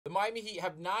Miami Heat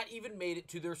have not even made it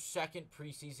to their second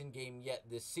preseason game yet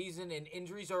this season, and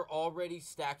injuries are already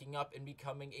stacking up and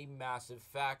becoming a massive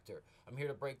factor. I'm here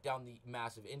to break down the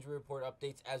massive injury report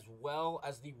updates as well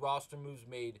as the roster moves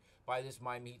made by this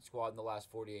Miami Heat squad in the last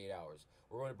 48 hours.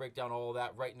 We're going to break down all of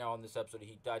that right now on this episode of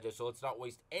Heat Digest, so let's not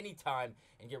waste any time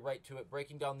and get right to it,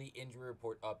 breaking down the injury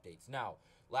report updates. Now,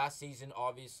 last season,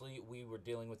 obviously, we were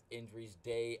dealing with injuries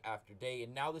day after day,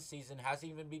 and now the season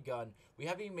hasn't even begun. We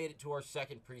haven't even made it to our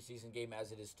second preseason game,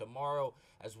 as it is tomorrow,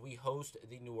 as we host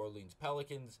the New Orleans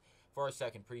Pelicans for our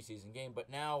second preseason game. But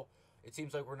now it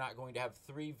seems like we're not going to have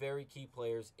three very key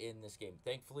players in this game.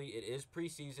 Thankfully, it is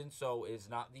preseason, so it is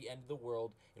not the end of the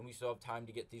world, and we still have time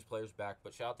to get these players back.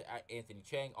 But shout out to Anthony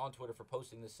Chang on Twitter for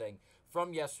posting this, saying,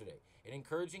 from yesterday, an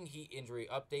encouraging Heat injury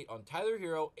update on Tyler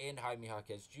Hero and Jaime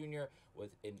Jaquez Jr.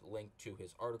 with a link to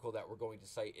his article that we're going to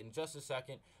cite in just a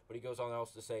second. But he goes on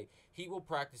else to say, he will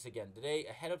practice again today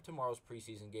ahead of tomorrow's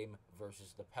preseason game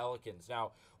versus the Pelicans.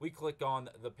 Now, we click on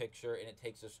the picture, and it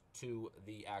takes us to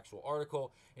the actual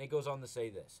article, and it goes on to say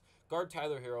this. Guard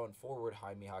Tyler Hero and forward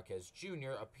Jaime Jaquez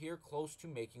Jr. appear close to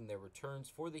making their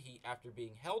returns for the Heat after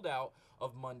being held out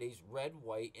of Monday's red,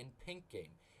 white, and pink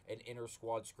game, an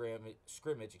inter-squad scrimmage,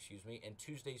 and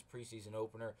Tuesday's preseason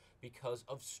opener because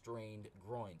of strained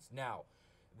groins. Now,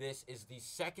 this is the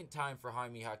second time for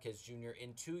Jaime Jaquez Jr.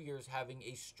 in 2 years having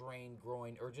a strained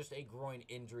groin, or just a groin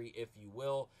injury, if you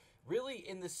will, really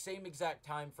in the same exact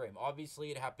time frame.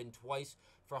 Obviously, it happened twice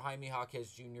for Jaime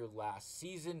Jaquez Jr. last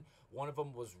season. One of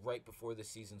them was right before the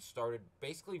season started,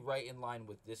 basically right in line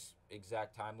with this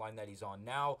exact timeline that he's on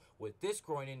now with this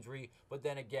groin injury, but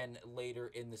then again later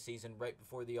in the season, right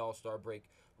before the All-Star break,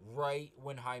 right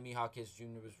when Jaime Jaquez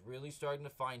Jr. was really starting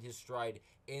to find his stride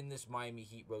in this Miami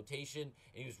Heat rotation,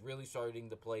 and he was really starting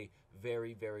to play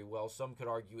very, very well. Some could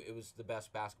argue it was the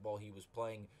best basketball he was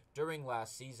playing during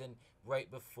last season, right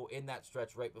before, in that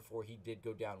stretch right before he did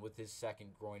go down with his second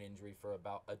groin injury for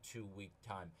about a 2-week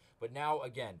time. But now,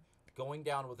 again, going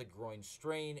down with a groin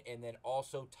strain, and then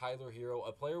also Tyler Hero,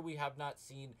 a player we have not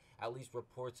seen at least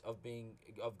reports of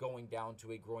going down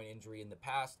to a groin injury in the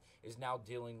past, is now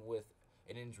dealing with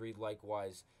an injury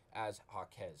likewise as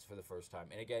Jaquez for the first time.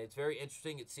 And again, it's very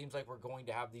interesting. It seems like we're going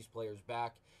to have these players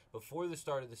back before the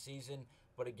start of the season,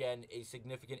 but again, a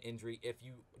significant injury if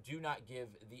you do not give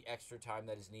the extra time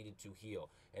that is needed to heal.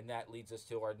 And that leads us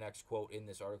to our next quote in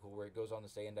this article, where it goes on to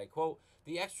say, and I quote,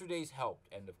 "The extra days helped,"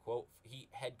 end of quote.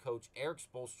 Head coach Eric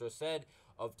Spoelstra said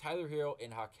of Tyler Hero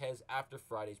and Jaquez after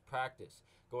Friday's practice.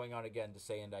 Going on again to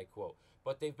say, and I quote,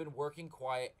 "But they've been working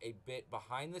quiet a bit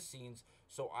behind the scenes,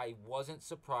 so I wasn't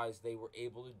surprised they were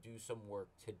able to do some work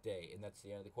today." And that's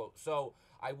the end of the quote. So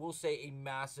I will say a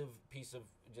massive piece of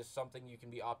just something you can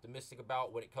be optimistic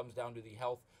about when it comes down to the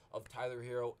health of Tyler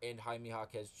Hero and Jaime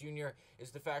Jaquez Jr.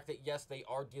 is the fact that, yes, they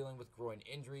are dealing with groin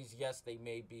injuries. Yes, they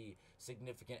may be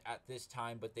significant at this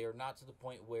time, but they are not to the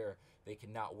point where they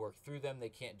cannot work through them. They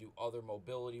can't do other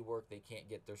mobility work. They can't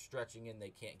get their stretching in. They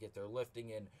can't get their lifting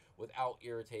in without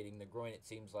irritating the groin. It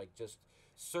seems like just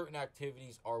certain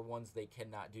activities are ones they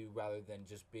cannot do, rather than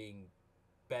just being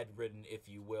bedridden, if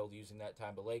you will, using that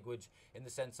type of language, in the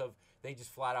sense of they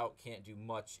just flat out can't do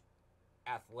much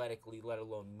athletically, let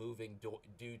alone moving,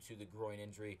 due to the groin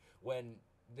injury, when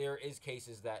there is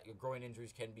cases that groin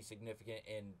injuries can be significant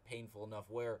and painful enough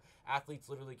where athletes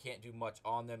literally can't do much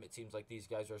on them. It seems like these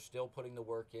guys are still putting the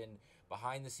work in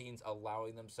behind the scenes,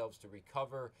 allowing themselves to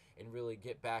recover and really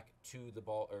get back to the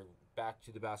ball, or back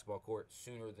to the basketball court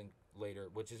sooner than later,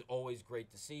 which is always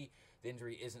great to see. The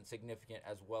injury isn't significant,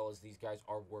 as well as these guys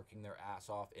are working their ass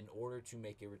off in order to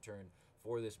make a return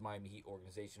for this Miami Heat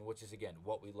organization, which is, again,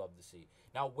 what we love to see.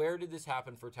 Now, where did this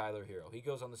happen for Tyler Hero? He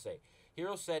goes on to say,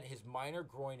 Hero said his minor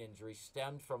groin injury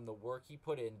stemmed from the work he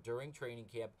put in during training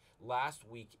camp last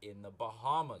week in the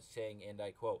Bahamas, saying, and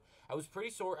I quote, "I was pretty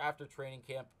sore after training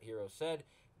camp," Hero said,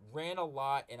 "ran a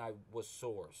lot and I was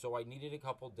sore, so I needed a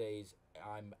couple days.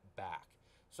 I'm back."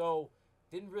 So,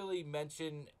 didn't really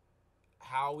mention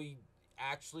how he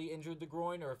actually injured the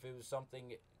groin, or if it was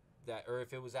something that, or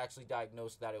if it was actually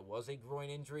diagnosed that it was a groin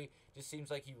injury. Just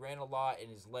seems like he ran a lot and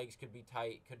his legs could be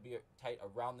tight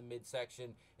around the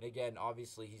midsection. And again,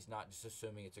 obviously he's not just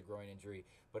assuming it's a groin injury,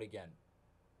 but again,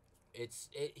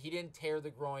 he didn't tear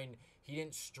the groin, he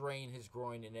didn't strain his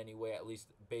groin in any way, at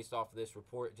least based off of this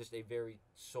report. Just a very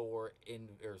sore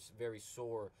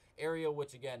area,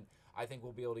 which again, I think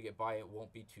we'll be able to get by. It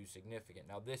won't be too significant.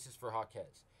 Now, this is for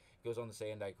Jaquez. It goes on to say,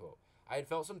 and I quote, "I had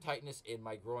felt some tightness in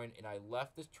my groin, and I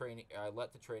let the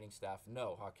training staff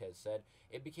know," Jaquez said.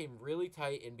 "It became really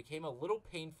tight and became a little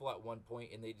painful at one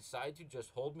point, and they decided to just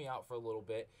hold me out for a little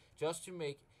bit just to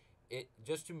make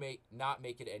not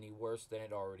make it any worse than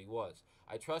it already was.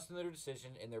 I trust in their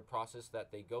decision and their process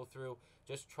that they go through,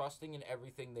 just trusting in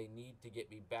everything they need to get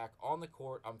me back on the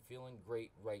court. I'm feeling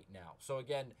great right now. So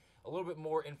again, a little bit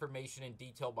more information and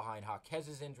detail behind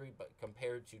Jaquez's injury, but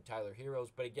compared to Tyler Hero's.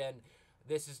 But again,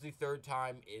 this is the third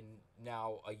time in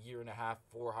now a year and a half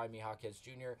for Jaime Jaquez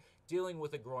Jr. dealing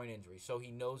with a groin injury. So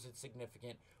he knows it's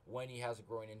significant when he has a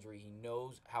groin injury. He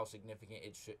knows how significant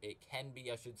it can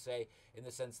be, I should say, in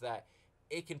the sense that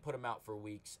it can put him out for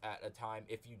weeks at a time.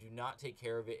 If you do not take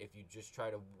care of it, if you just try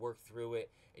to work through it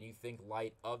and you think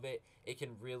light of it, it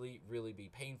can really, really be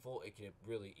painful. It can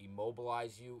really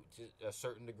immobilize you to a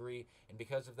certain degree. And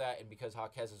because of that, and because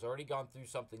Jaquez has already gone through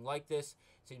something like this,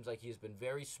 seems like he has been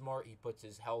very smart. He puts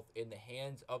his health in the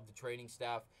hands of the training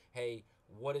staff. Hey,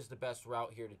 what is the best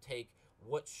route here to take?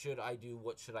 What should I do?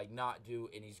 What should I not do?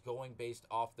 And he's going based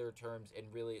off their terms, and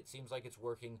really it seems like it's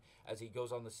working, as he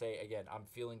goes on to say, again, I'm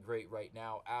feeling great right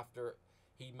now. After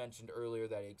he mentioned earlier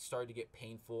that it started to get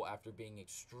painful after being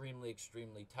extremely,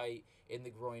 extremely tight in the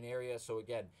groin area. So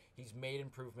again, he's made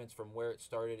improvements from where it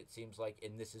started, it seems like,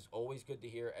 and this is always good to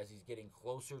hear as he's getting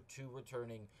closer to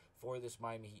returning for this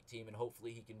Miami Heat team, and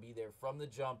hopefully he can be there from the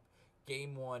jump,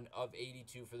 game 1 of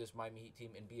 82 for this Miami Heat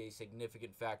team, and be a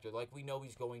significant factor like we know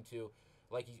he's going to.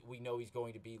 We know he's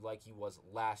going to be like he was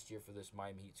last year for this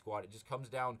Miami Heat squad. It just comes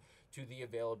down to the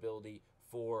availability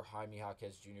for Jaime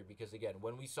Jaquez Jr. because, again,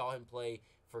 when we saw him play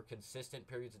for consistent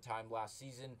periods of time last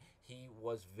season, he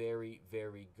was very,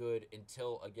 very good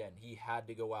until, again, he had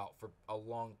to go out for a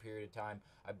long period of time.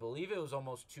 I believe it was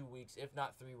almost 2 weeks, if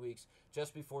not 3 weeks,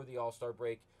 just before the All-Star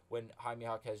break when Jaime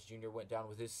Jaquez Jr. went down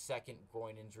with his second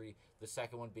groin injury, the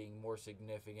second one being more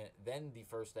significant than the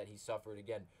first that he suffered,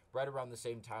 again, right around the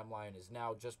same timeline as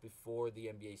now, just before the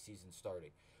NBA season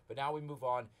started. But now we move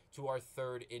on to our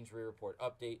third injury report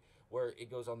update, where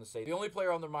it goes on to say the only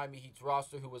player on the Miami Heat's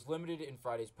roster who was limited in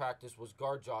Friday's practice was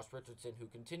guard Josh Richardson, who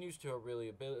continues to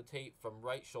rehabilitate from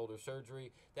right shoulder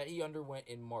surgery that he underwent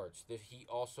in March. He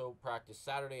also practiced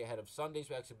Saturday ahead of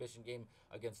Sunday's exhibition game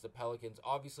against the Pelicans.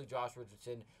 Obviously, Josh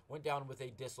Richardson went down with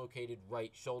a dislocated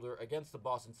right shoulder against the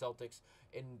Boston Celtics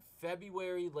in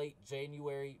February, late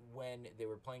January, when they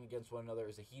were playing against one another. It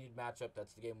was a heated matchup.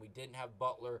 That's the game we didn't have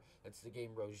Butler. That's the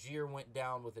game Rozier went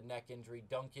down with a neck injury.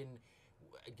 Duncan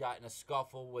got in a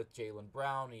scuffle with Jaylen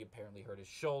Brown. He apparently hurt his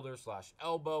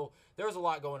shoulder/elbow. There was a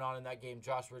lot going on in that game.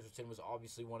 Josh Richardson was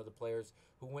obviously one of the players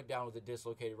who went down with a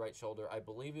dislocated right shoulder. I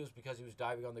believe it was because he was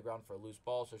diving on the ground for a loose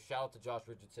ball. So shout out to Josh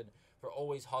Richardson for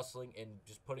always hustling and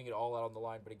just putting it all out on the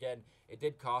line. But again, it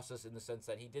did cost us in the sense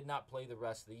that he did not play the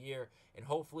rest of the year. And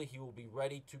hopefully he will be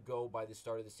ready to go by the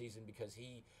start of the season, because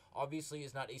he obviously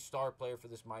is not a star player for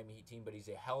this Miami Heat team, but he's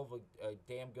a hell of a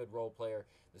damn good role player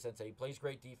in the sense that he plays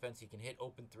great defense, he can hit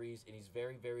open threes, and he's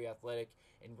very, very athletic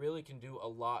and really can do a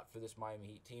lot for this Miami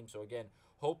Heat team. So again,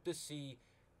 hope to see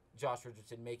Josh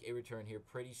Richardson make a return here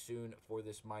pretty soon for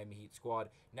this Miami Heat squad.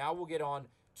 Now we'll get on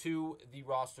to the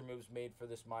roster moves made for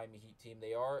this Miami Heat team.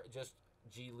 They are just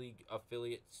G League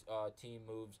affiliates team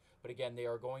moves, but again, they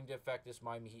are going to affect this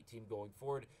Miami Heat team going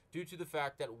forward due to the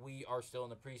fact that we are still in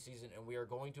the preseason and we are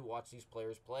going to watch these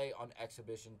players play on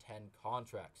Exhibition 10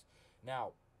 contracts.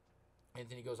 Now,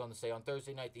 Anthony goes on to say, on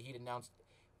Thursday night, the Heat announced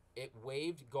it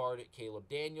waived guard Caleb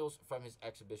Daniels from his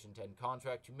Exhibition 10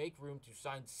 contract to make room to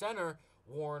sign center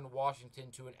Warren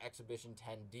Washington to an Exhibition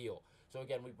 10 deal. So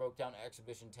again, we broke down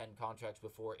Exhibition 10 contracts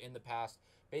before in the past.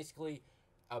 Basically,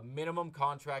 a minimum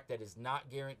contract that is not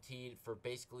guaranteed for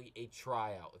basically a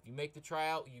tryout. If you make the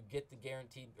tryout, you get the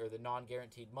guaranteed or the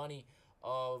non-guaranteed money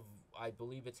of, I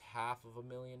believe it's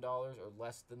 $500,000 or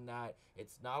less than that.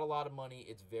 It's not a lot of money.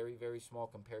 It's very, very small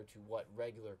compared to what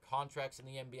regular contracts in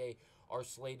the NBA are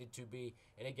slated to be.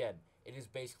 And again, it is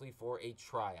basically for a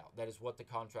tryout. That is what the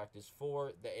contract is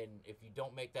for. And if you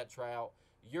don't make that tryout,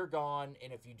 you're gone.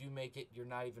 And if you do make it, you're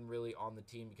not even really on the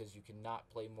team, because you cannot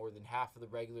play more than half of the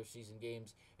regular season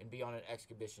games and be on an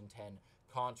Exhibition 10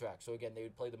 contract. So again, they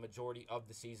would play the majority of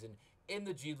the season in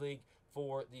the G League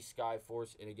for the Sky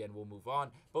Force. And again, we'll move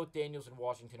on. Both Daniels and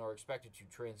Washington are expected to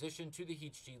transition to the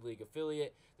Heat's G League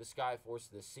affiliate, the Sky Force,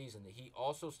 this season. The Heat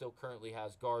also still currently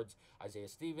has guards Isaiah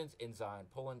Stevens and Zion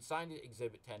Pullen signed to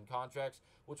Exhibit 10 contracts,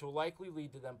 which will likely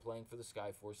lead to them playing for the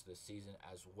Sky Force this season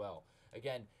as well.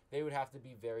 Again, they would have to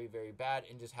be very, very bad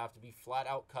and just have to be flat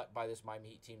out cut by this Miami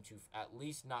Heat team to at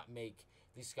least not make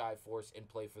the Sky Force and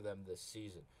play for them this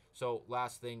season. So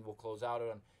last thing we'll close out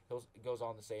on, he goes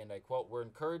on to say, and I quote, "We're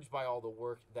encouraged by all the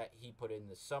work that he put in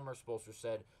this summer," Spoelstra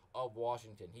said of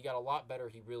Washington. He got a lot better,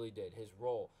 he really did. His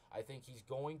role, I think he's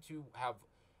going to have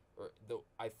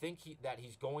I think that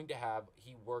he's going to have.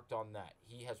 He worked on that.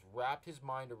 He has wrapped his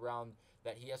mind around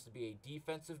that he has to be a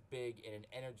defensive big and an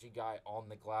energy guy on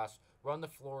the glass, run the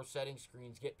floor, setting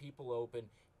screens, get people open,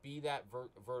 be that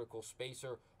vertical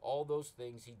spacer. All those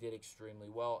things he did extremely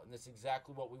well, and that's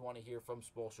exactly what we want to hear from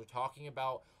Spoelstra, talking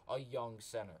about a young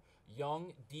center.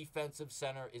 Young defensive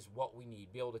center is what we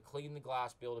need. Be able to clean the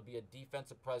glass, be able to be a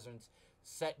defensive presence,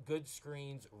 set good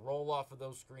screens, roll off of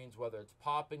those screens, whether it's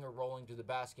popping or rolling to the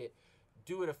basket.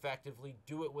 Do it effectively,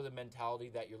 do it with a mentality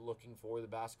that you're looking for the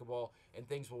basketball, and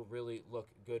things will really look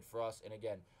good for us. And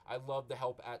again, I love the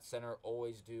help at center,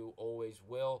 always do, always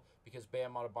will, because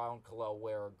Bam Adebayo and Khalil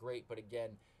Ware are great, but again,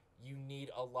 you need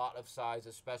a lot of size,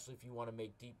 especially if you want to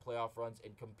make deep playoff runs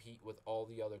and compete with all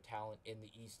the other talent in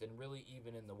the East and really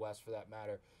even in the West for that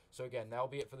matter. So again, that'll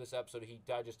be it for this episode. He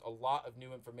digest a lot of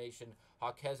new information.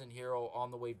 Jaquez and Hero on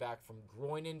the way back from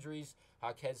groin injuries.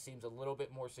 Jaquez seems a little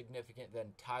bit more significant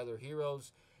than Tyler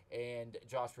Heroes, and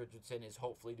Josh Richardson is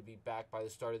hopefully to be back by the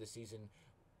start of the season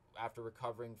after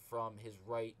recovering from his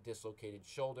right dislocated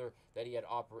shoulder that he had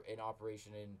in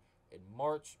operation in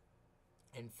March.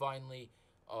 And finally,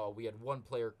 we had one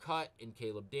player cut in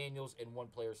Caleb Daniels and one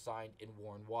player signed in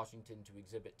Warren Washington to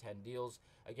exhibit 10 deals.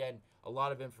 Again, a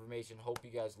lot of information. Hope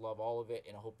you guys love all of it,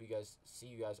 and I hope see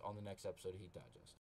you guys on the next episode of Heat Digest.